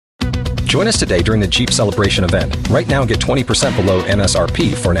Join us today during the Jeep Celebration event. Right now, get 20% below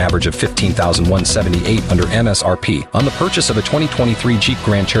MSRP for an average of $15,178 under MSRP on the purchase of a 2023 Jeep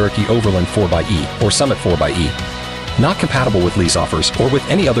Grand Cherokee Overland 4xE or Summit 4xE. Not compatible with lease offers or with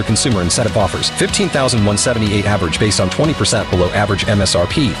any other consumer incentive offers. $15,178 average based on 20% below average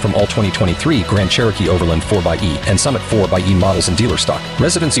MSRP from all 2023 Grand Cherokee Overland 4xE and Summit 4xE models in dealer stock.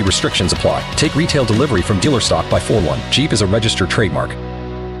 Residency restrictions apply. Take retail delivery from dealer stock by 4/1. Jeep is a registered trademark.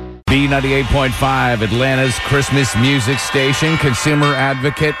 B98.5, Atlanta's Christmas music station. Consumer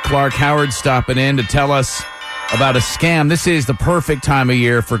advocate Clark Howard stopping in to tell us about a scam. This is the perfect time of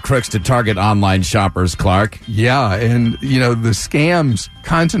year for crooks to target online shoppers, Clark. Yeah, and, the scams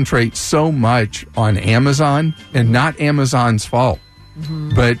concentrate so much on Amazon, and not Amazon's fault.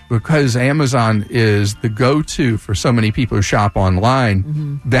 Mm-hmm. But because Amazon is the go-to for so many people who shop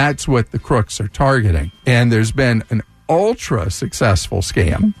online, that's what the crooks are targeting. And there's been an ultra successful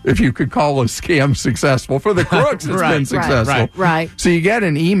scam, if you could call a scam successful. For the crooks, it's been successful. Right. So you get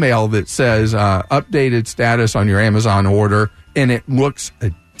an email that says updated status on your Amazon order, and it looks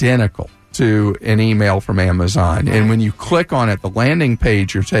identical to an email from Amazon. And when you click on it, the landing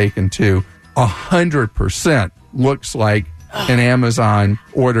page you're taken to 100% looks like an Amazon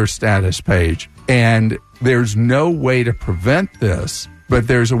order status page. And there's no way to prevent this, but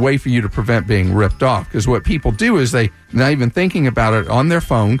there's a way for you to prevent being ripped off. Because what people do is they, not even thinking about it on their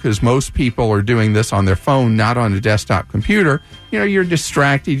phone, because most people are doing this on their phone, not on a desktop computer. You're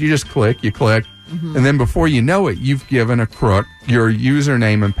distracted. You just click, and then before you know it, you've given a crook your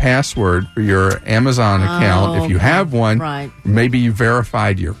username and password for your Amazon account. If you have one, maybe you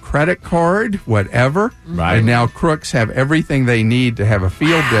verified your credit card, whatever. Right. And now crooks have everything they need to have a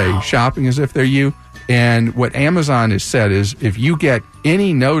field day shopping as if they're you. And what Amazon has said is if you get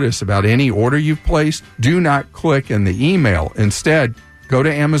any notice about any order you've placed, do not click in the email. Instead, go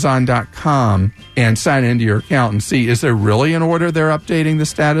to Amazon.com and sign into your account and see, is there really an order they're updating the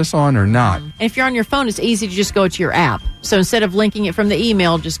status on or not? And if you're on your phone, it's easy to just go to your app. So instead of linking it from the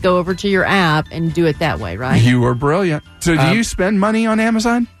email, just go over to your app and do it that way, right? You are brilliant. So do you spend money on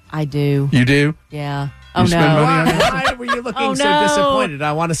Amazon? I do. You do? Yeah. You spend money on Amazon? Why were you looking so disappointed?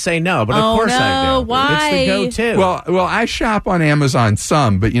 I want to say no, but of course I do. Why? It's the go-to. Well, I shop on Amazon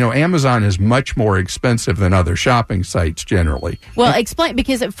some, but Amazon is much more expensive than other shopping sites generally. Well, explain,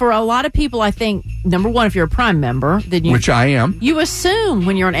 because for a lot of people, I think, number one, if you're a Prime member, then which I am, you assume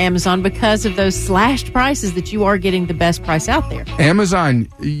when you're on Amazon because of those slashed prices that you are getting the best price out there. Amazon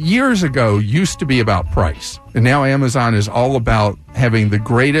years ago used to be about price. And now Amazon is all about having the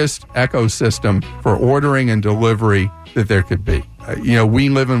greatest ecosystem for ordering and delivery that there could be. We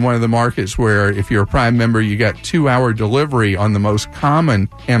live in one of the markets where if you're a Prime member, you got 2-hour delivery on the most common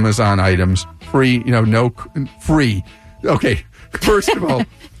Amazon items. Free, free. Okay, first of all,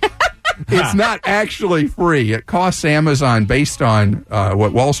 it's not actually free. It costs Amazon, based on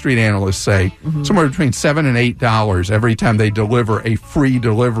what Wall Street analysts say, somewhere between $7 and $8 every time they deliver a free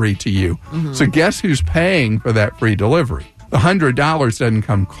delivery to you. So guess who's paying for that free delivery? The $100 doesn't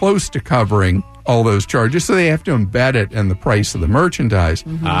come close to covering all those charges, so they have to embed it in the price of the merchandise.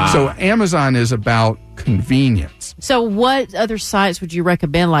 So Amazon is about convenience. So what other sites would you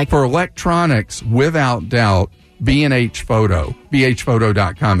recommend? Like for electronics, without doubt, B&H Photo.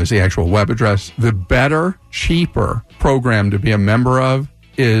 BHphoto.com is the actual web address. The better, cheaper program to be a member of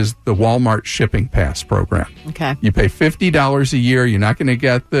is the Walmart Shipping Pass program. Okay. You pay $50 a year. You're not going to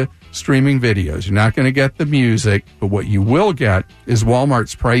get the streaming videos. You're not going to get the music. But what you will get is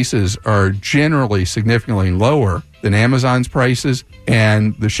Walmart's prices are generally significantly lower than Amazon's prices,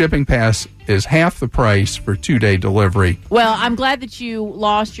 and the Shipping Pass is half the price for 2-day delivery. Well, I'm glad that you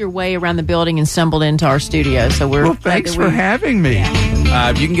lost your way around the building and stumbled into our studio. So we're thanks for having me.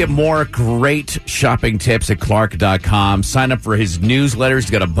 You can get more great shopping tips at Clark.com. Sign up for his newsletters. He's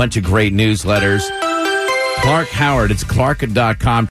got a bunch of great newsletters. Clark Howard, it's Clark.com.